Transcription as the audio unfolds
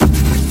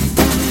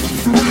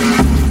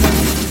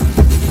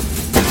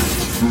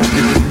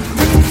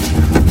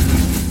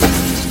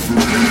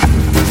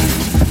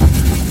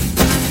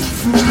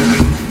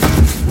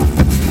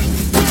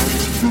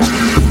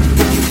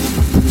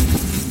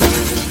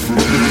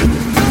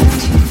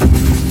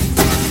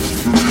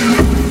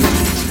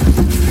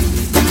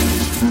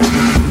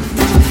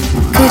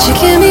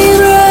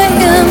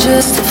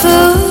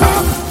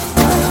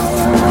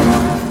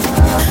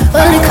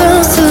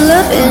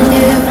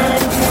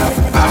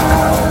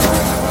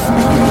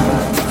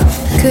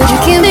Could you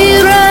give me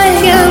a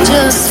break? I'm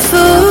just a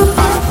fool.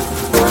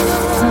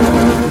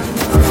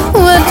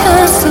 What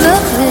comes to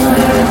loving?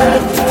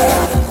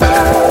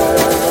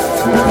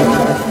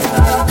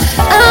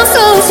 I'm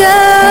so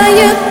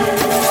tired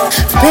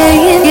of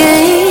playing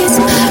games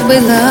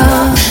with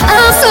love.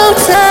 I'm so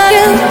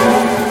tired.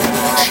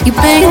 You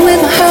playing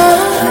with my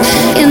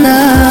heart in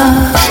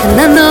love, and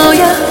I know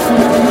you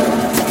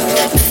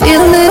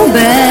feel a little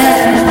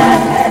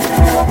bad.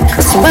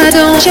 So why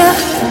don't you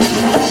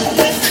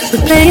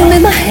quit playing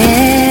with my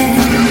head?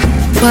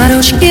 Why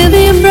don't you give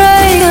me a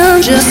break?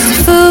 I'm just a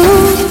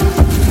fool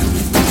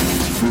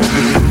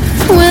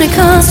when it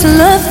comes to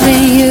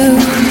loving you.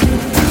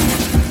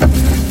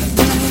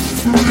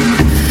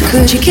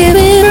 Could you give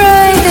me